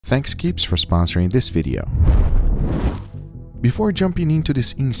Thanks Keeps for sponsoring this video. Before jumping into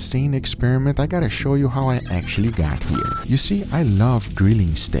this insane experiment, I gotta show you how I actually got here. You see, I love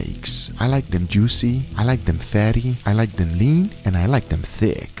grilling steaks. I like them juicy, I like them fatty, I like them lean, and I like them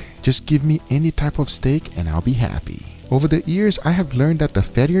thick. Just give me any type of steak and I'll be happy. Over the years, I have learned that the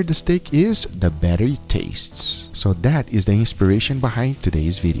fattier the steak is, the better it tastes. So that is the inspiration behind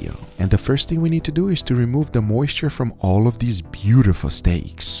today's video. And the first thing we need to do is to remove the moisture from all of these beautiful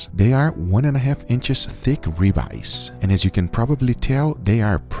steaks. They are 1.5 inches thick ribeyes. And as you can probably tell, they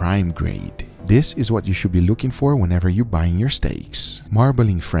are prime grade. This is what you should be looking for whenever you're buying your steaks.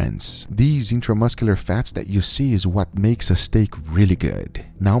 Marbling friends, these intramuscular fats that you see is what makes a steak really good.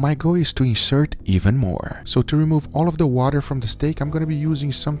 Now my goal is to insert even more. So to remove all of the water from the steak, I'm going to be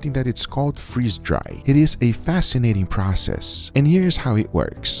using something that it's called freeze dry. It is a fascinating process. And here's how it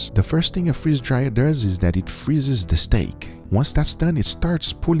works. The first thing a freeze dryer does is that it freezes the steak. Once that's done, it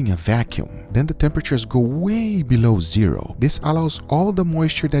starts pulling a vacuum. Then the temperatures go way below zero. This allows all the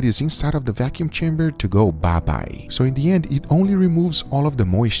moisture that is inside of the vacuum chamber to go bye-bye. So in the end, it only removes all of the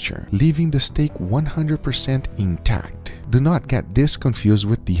moisture, leaving the steak 100% intact. Do not get this confused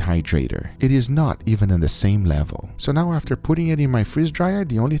with dehydrator. It is not even on the same level. So now after putting it in my freeze dryer,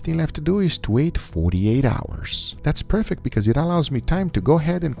 the only thing left to do is to wait 48 hours. That's perfect because it allows me time to go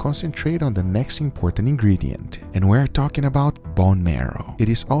ahead and concentrate on the next important ingredient. And we're talking about bone marrow. It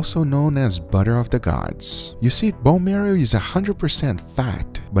is also known as butter of the gods. You see, bone marrow is 100%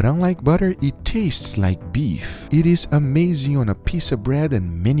 fat, but unlike butter, it tastes like beef. It is amazing on a piece of bread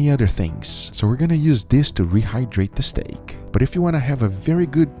and many other things. So we're gonna use this to rehydrate the steak. But if you want to have a very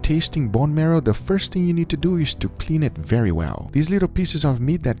good tasting bone marrow, the first thing you need to do is to clean it very well. These little pieces of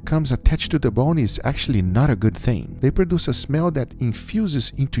meat that comes attached to the bone is actually not a good thing. They produce a smell that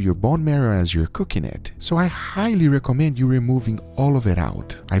infuses into your bone marrow as you're cooking it. So I highly recommend you removing all of it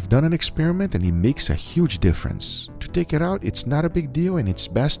out. I've done an experiment and it makes a huge difference. To take it out, it's not a big deal and it's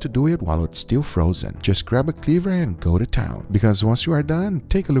best to do it while it's still frozen. Just grab a cleaver and go to town. Because once you are done,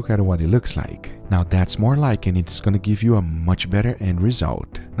 take a look at what it looks like. Now that's more like, and it's going to give you a much better end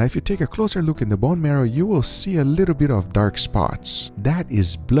result. Now if you take a closer look in the bone marrow, you will see a little bit of dark spots. That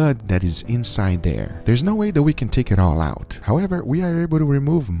is blood that is inside there. There's no way that we can take it all out. However, we are able to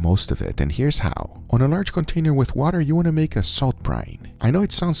remove most of it, and here's how. On a large container with water, you want to make a salt brine. I know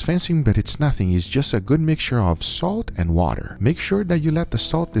it sounds fancy, but it's nothing. It's just a good mixture of salt and water. Make sure that you let the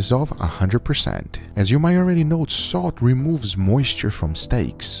salt dissolve 100%. As you might already know, salt removes moisture from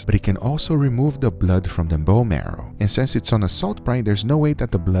steaks, but it can also remove the blood from the bone marrow. And since it's on a salt brine, there's no way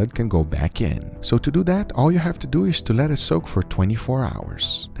that the blood can go back in. So to do that, all you have to do is to let it soak for 24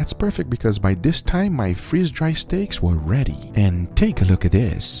 hours. That's perfect because by this time, my freeze-dry steaks were ready. And take a look at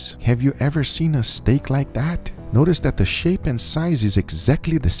this. Have you ever seen a steak like that? Notice that the shape and size is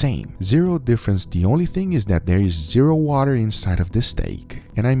exactly the same. Zero difference. The only thing is that there is zero water inside of the steak.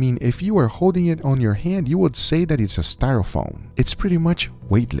 And I mean, if you were holding it on your hand, you would say that it's a styrofoam. It's pretty much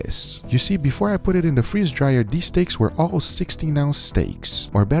weightless. You see, before I put it in the freeze dryer, these steaks were all 16-ounce steaks.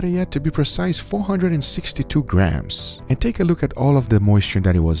 Or better yet, to be precise, 462 grams. And take a look at all of the moisture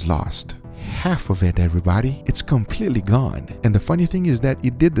that it was lost. Half of it, everybody. It's completely gone. And the funny thing is that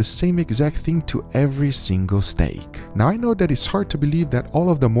it did the same exact thing to every single steak. Now I know that it's hard to believe that all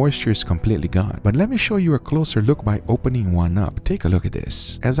of the moisture is completely gone, but let me show you a closer look by opening one up. Take a look at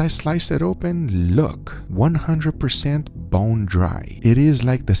this. As I slice it open, look, 100% bone dry. It is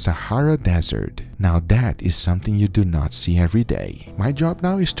like the Sahara Desert. Now that is something you do not see every day. My job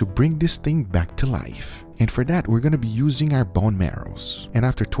now is to bring this thing back to life. And for that, we're going to be using our bone marrows. And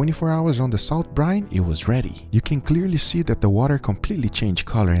after 24 hours on the salt brine, it was ready. You can clearly see that the water completely changed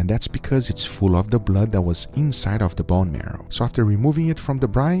color, and that's because it's full of the blood that was inside of the bone marrow. So after removing it from the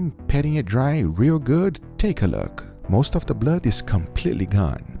brine, patting it dry real good, take a look. Most of the blood is completely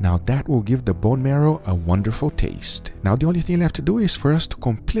gone. Now that will give the bone marrow a wonderful taste. Now the only thing left to do is for us to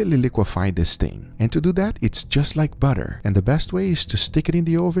completely liquefy this thing. And to do that, it's just like butter. And the best way is to stick it in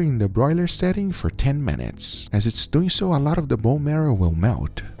the oven in the broiler setting for 10 minutes. As it's doing so, a lot of the bone marrow will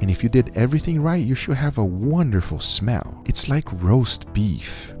melt. And if you did everything right, you should have a wonderful smell. It's like roast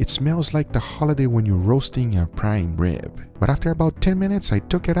beef. It smells like the holiday when you're roasting a prime rib. But after about 10 minutes, I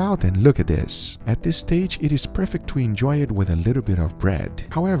took it out and look at this. At this stage, it is perfect to enjoy it with a little bit of bread.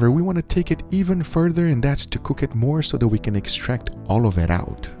 However, we want to take it even further, and that's to cook it more so that we can extract all of it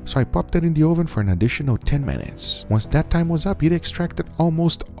out. So I popped it in the oven for an additional 10 minutes. Once that time was up, it extracted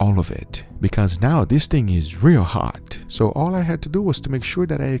almost all of it. Because now this thing is real hot. So all I had to do was to make sure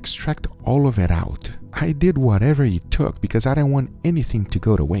that I extract all of it out. I did whatever it took because I didn't want anything to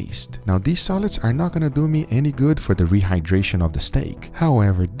go to waste. Now these solids are not going to do me any good for the rehydration of the steak.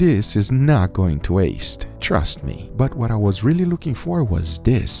 However, this is not going to waste. Trust me. But what I was really looking for was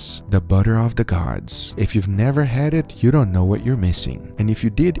this, the butter of the gods. If you've never had it, you don't know what you're missing. And if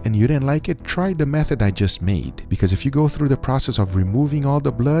you did and you didn't like it, try the method I just made. Because if you go through the process of removing all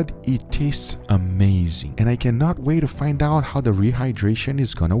the blood, it tastes amazing. And I cannot wait to find out how the rehydration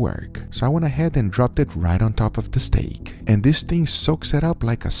is gonna work. So I went ahead and dropped it right on top of the steak. And this thing soaks it up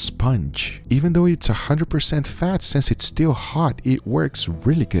like a sponge. Even though it's 100% fat, since it's still hot, it works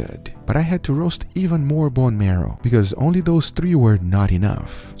really good. But I had to roast even more bone marrow because only those 3 were not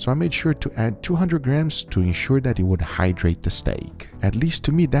enough. So I made sure to add 200 grams to ensure that it would hydrate the steak. At least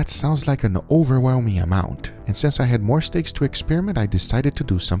to me, that sounds like an overwhelming amount. And since I had more steaks to experiment, I decided to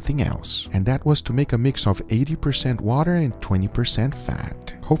do something else. And that was to make a mix of 80% water and 20%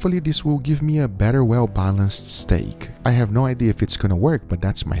 fat. Hopefully this will give me a better, well-balanced steak. I have no idea if it's gonna work, but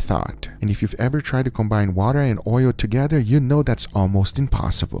that's my thought. And if you've ever tried to combine water and oil together, you know that's almost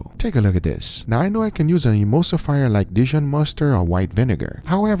impossible. Take a look at this. Now I know I can use an emulsifier like Dijon mustard or white vinegar.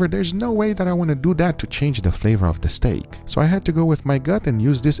 However, there's no way that I want to do that to change the flavor of the steak. So I had to go with my gut and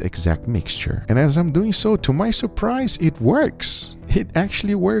use this exact mixture. And as I'm doing so, to my surprise, it works. It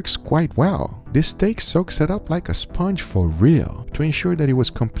actually works quite well. This steak soaks it up like a sponge for real. To ensure that it was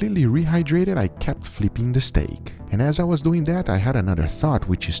completely rehydrated, I kept flipping the steak. And as I was doing that, I had another thought,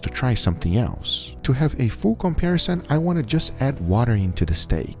 which is to try something else. To have a full comparison, I want to just add water into the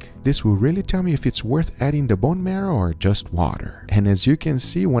steak. This will really tell me if it's worth adding the bone marrow or just water. And as you can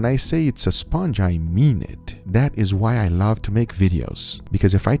see, when I say it's a sponge, I mean it. That is why I love to make videos.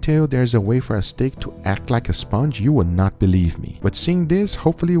 Because if I tell you there's a way for a steak to act like a sponge, you will not believe me. But seeing this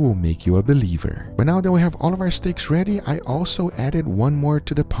hopefully will make you a believer. But now that we have all of our steaks ready, I also added one more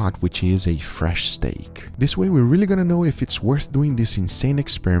to the pot, which is a fresh steak. This way we're really gonna know if it's worth doing this insane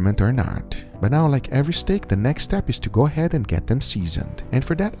experiment or not. But now, like every steak, the next step is to go ahead and get them seasoned. And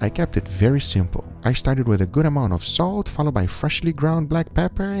for that, I kept it very simple. I started with a good amount of salt, followed by freshly ground black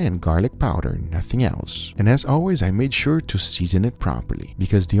pepper and garlic powder, nothing else. And as always, I made sure to season it properly,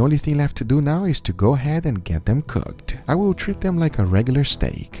 because the only thing left to do now is to go ahead and get them cooked. I will treat them like a regular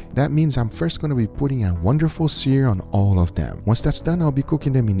steak. That means I'm first going to be putting a wonderful sear on all of them. Once that's done, I'll be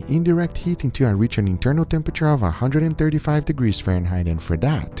cooking them in indirect heat until I reach an internal temperature of 135 degrees Fahrenheit, and for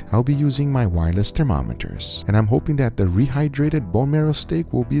that, I'll be using my wireless thermometers. And I'm hoping that the rehydrated bone marrow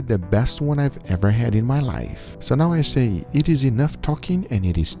steak will be the best one I've ever had in my life. So now I say it is enough talking and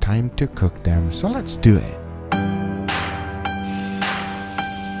it is time to cook them. So let's do it.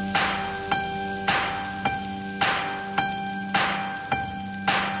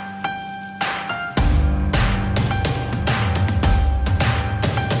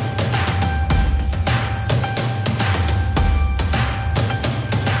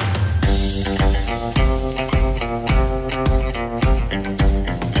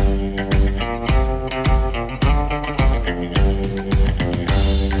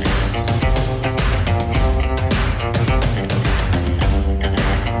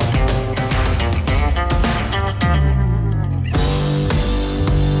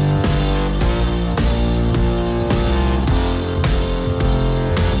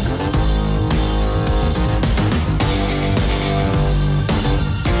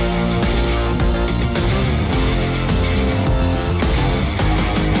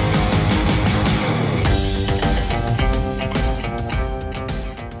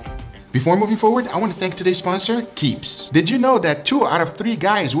 Before moving forward, I want to thank today's sponsor, Keeps. Did you know that 2 out of 3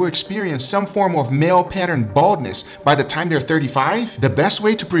 guys will experience some form of male pattern baldness by the time they're 35? The best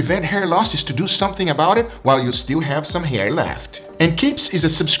way to prevent hair loss is to do something about it while you still have some hair left. And Keeps is a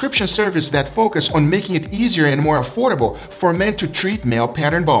subscription service that focuses on making it easier and more affordable for men to treat male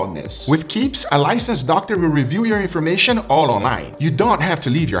pattern baldness. With Keeps, a licensed doctor will review your information all online. You don't have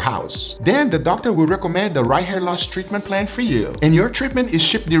to leave your house. Then the doctor will recommend the right hair loss treatment plan for you. And your treatment is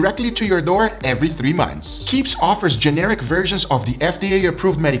shipped directly to your door every 3 months. Keeps offers generic versions of the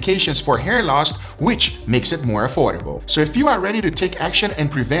FDA-approved medications for hair loss, which makes it more affordable. So if you are ready to take action and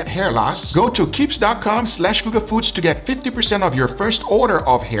prevent hair loss, go to keeps.com/GUGAFOODS to get 50% of your first order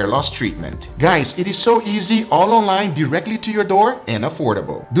of hair loss treatment. Guys, it is so easy, all online, directly to your door, and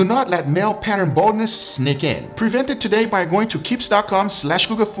affordable. Do not let male pattern baldness sneak in. Prevent it today by going to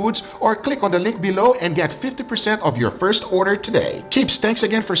keeps.com/GUGAFOODS or click on the link below and get 50% of your first order today. Keeps, thanks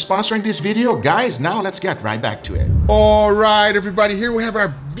again for sponsoring this video. Guys, now let's get right back to it. All right, everybody, here we have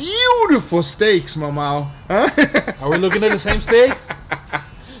our beautiful steaks, Mama. Are we looking at the same steaks?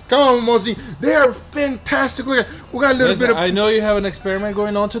 Come on, Mozi. They are fantastic. We got a little bit of... I know you have an experiment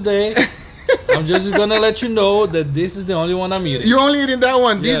going on today. I'm just gonna let you know that this is the only one I'm eating. You're only eating that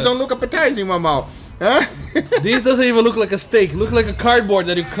one. These Yes. don't look appetizing, Mama. Huh? This doesn't even look like a steak. Look like a cardboard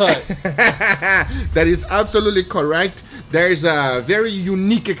that you cut. That is absolutely correct. There's a very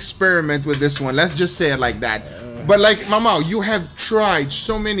unique experiment with this one. Let's just say it like that. But like, Mama, you have tried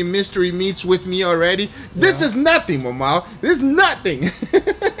so many mystery meats with me already. This is nothing, Mama. This is nothing.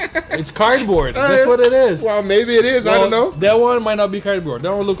 It's cardboard. That's what it is. Well, maybe it is. I don't know. That one might not be cardboard.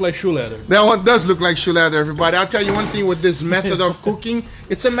 That one look like shoe leather. That one does look like shoe leather, everybody. I'll tell you one thing with this method of cooking.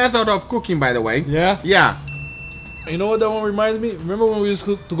 It's a method of cooking, by the way. Yeah? Yeah. You know what that one reminds me? Remember when we used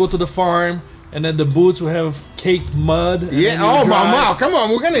to go to the farm and then the boots would have caked mud? Yeah. Oh, Mama, come on.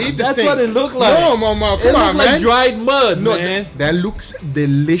 We're going to eat this That's thing. what it looked like. No, Mama, come It on, looked like man. dried mud, No, man. that looks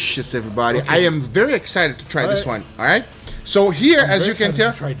delicious, everybody. Okay. I am very excited to try this All one. All right. So here, as you can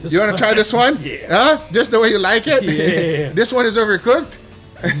tell, you want to try this one? Yeah. Huh? Just the way you like it? Yeah. This one is overcooked?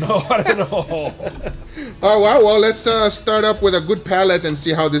 No, I don't know. Oh, well, let's start up with a good palate and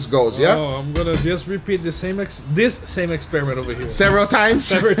see how this goes, yeah? Oh, I'm gonna just repeat the same same experiment over here. Several times?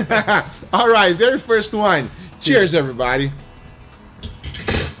 Several times. All right, very first one. Cheers, everybody.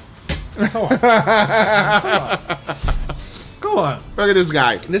 Come on. Look at this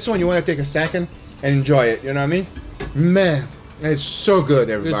guy. This one, you want to take a second and enjoy it, you know what I mean? Man, it's so good,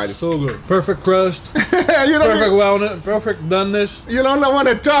 everybody. It's so good. Perfect crust. You don't Perfect wellness. Perfect doneness. You don't want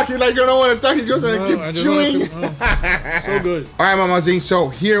to talk. You like you don't want to talk. You just want to keep chewing. So good. All right, Mama Zing. So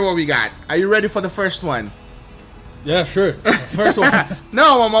here, what we got. Are you ready for the first one? Yeah, sure. First one.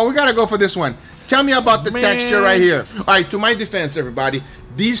 No, Mama. We gotta go for this one. Tell me about the Man. texture right here. All right. To my defense, everybody,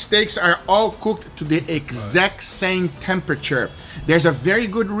 these steaks are all cooked to the exact same temperature. There's a very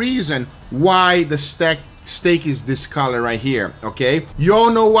good reason why the steak is this color right here, okay? You all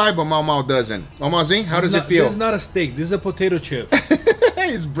know why, but Mama doesn't. Mama Zing, how does it feel? This is not a steak. This is a potato chip.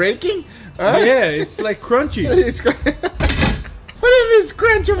 It's breaking? Huh? Yeah, it's like crunchy. It's what if it's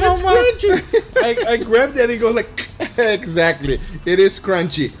crunchy, Mama? It's crunchy. I grabbed it and it goes like... Exactly. It is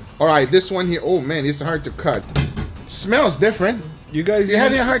crunchy. All right, this one here. Oh, man, it's hard to cut. Smells different. You guys... You're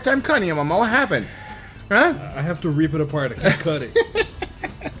having a hard time cutting it, Mama. What happened? Huh? I have to rip it apart. I can't cut it.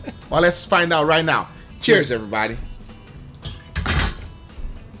 Well, let's find out right now. Cheers, everybody.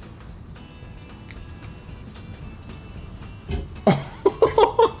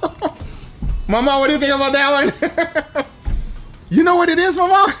 Mama, what do you think about that one? You know what it is,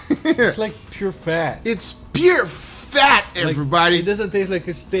 Mama? It's like pure fat. It's pure fat, everybody. Like, it doesn't taste like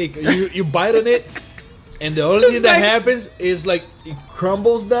a steak. You bite on it, and the only thing that happens is like it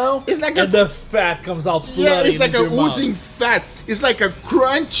crumbles down. It's like and the fat comes out flooding. Yeah, it's like a into your mouth. oozing fat. It's like a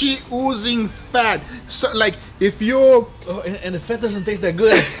crunchy oozing fat. So, like if you Oh, and the fat doesn't taste that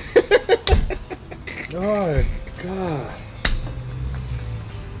good. Oh God.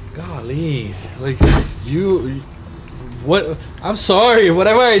 Golly, like you. What? I'm sorry.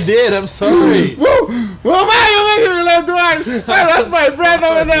 Whatever I did, I'm sorry. Whoa! Whoa! You're making me left one. I lost my breath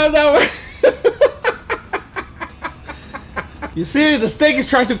over there. You see, the steak is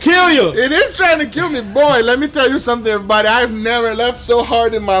trying to kill you. It is trying to kill me, boy. Let me tell you something, everybody. I've never laughed so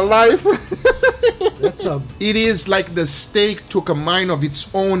hard in my life. That's a. It is like the steak took a mind of its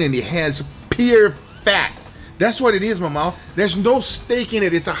own and it has pure fat. That's what it is, Mama. There's no steak in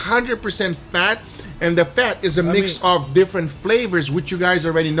it. It's 100% fat, and the fat is a mix of different flavors, which you guys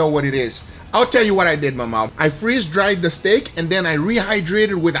already know what it is. I'll tell you what I did, Mama. I freeze-dried the steak, and then I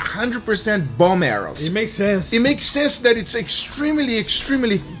rehydrated with 100% bone marrows. It makes sense. It makes sense that it's extremely,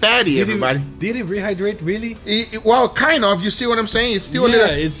 extremely fatty, everybody. Did it rehydrate, really? Well, kind of. You see what I'm saying? It's still a little...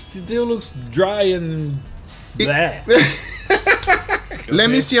 it still looks dry and blah. Let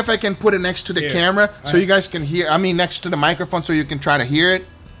me see if I can put it next to the camera so you guys can hear. I mean, next to the microphone so you can try to hear it.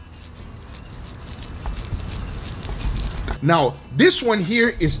 Now, this one here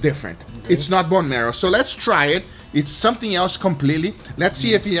is different. Okay. It's not bone marrow. So let's try it. It's something else completely. Let's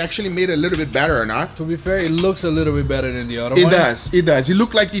see if he actually made it a little bit better or not. To be fair, it looks a little bit better than the other one. It does. It does. It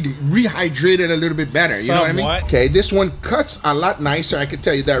looked like it rehydrated a little bit better. You know what I mean? Okay, this one cuts a lot nicer. I can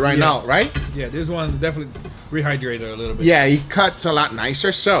tell you that right now, right? Yeah, this one definitely rehydrated a little bit. Yeah, he cuts a lot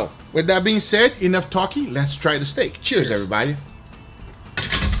nicer. So, with that being said, enough talking. Let's try the steak. Cheers, everybody.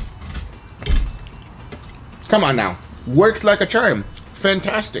 Come on now. Works like a charm.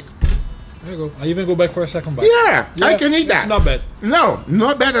 Fantastic. There you go. I even go back for a second bite. Yeah, I can eat that. Not bad. No,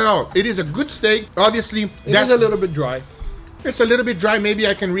 not bad at all. It is a good steak. Obviously, it is a little bit dry. It's a little bit dry. Maybe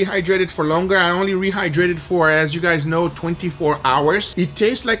I can rehydrate it for longer. I only rehydrated for, as you guys know, 24 hours. It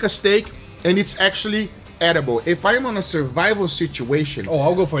tastes like a steak, and it's actually edible. If I'm on a survival situation, oh,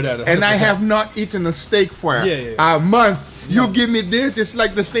 I'll go for that. 100%. And I have not eaten a steak for a month, You give me this, it's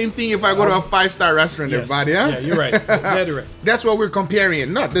like the same thing if I go to a 5-star restaurant, yes. everybody, huh? Yeah, you're right. You're right. That's what we're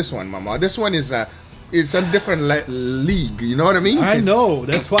comparing, not this one, mama. This one is it's a different league, you know what I mean? I know,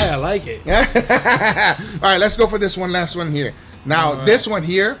 that's why I like it. All right, let's go for this one, last one here. Now, this one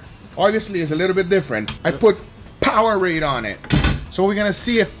here, obviously is a little bit different. I put Powerade on it. So we're gonna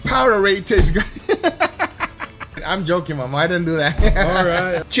see if Powerade tastes good. I'm joking, mama, I didn't do that. All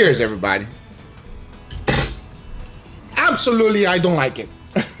right. Cheers, everybody. Absolutely, I don't like it.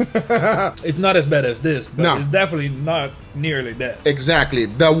 It's not as bad as this, but No. it's definitely not nearly that. Exactly.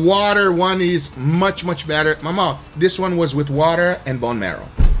 The water one is much, much better. Mama, this one was with water and bone marrow.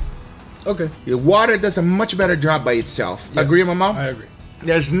 Okay. The water does a much better job by itself. Yes, Agree, mama? I agree.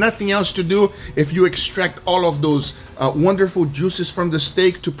 There's nothing else to do if you extract all of those wonderful juices from the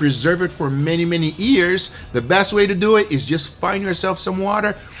steak to preserve it for many, many years. The best way to do it is just find yourself some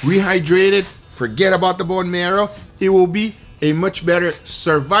water, rehydrate it, forget about the bone marrow. It will be a much better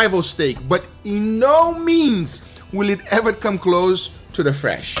survival steak, but in no means will it ever come close to the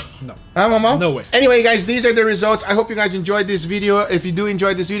fresh. No. Huh, mama? No way. Anyway, guys, these are the results. I hope you guys enjoyed this video. If you do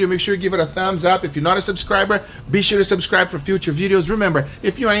enjoy this video, make sure you give it a thumbs up. If you're not a subscriber, be sure to subscribe for future videos. Remember,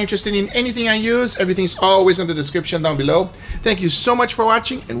 if you are interested in anything I use, everything's always in the description down below. Thank you so much for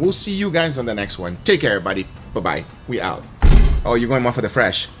watching, and we'll see you guys on the next one. Take care, everybody. Bye-bye. We out. Oh, you're going more for the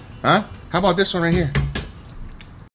fresh. Huh? How about this one right here?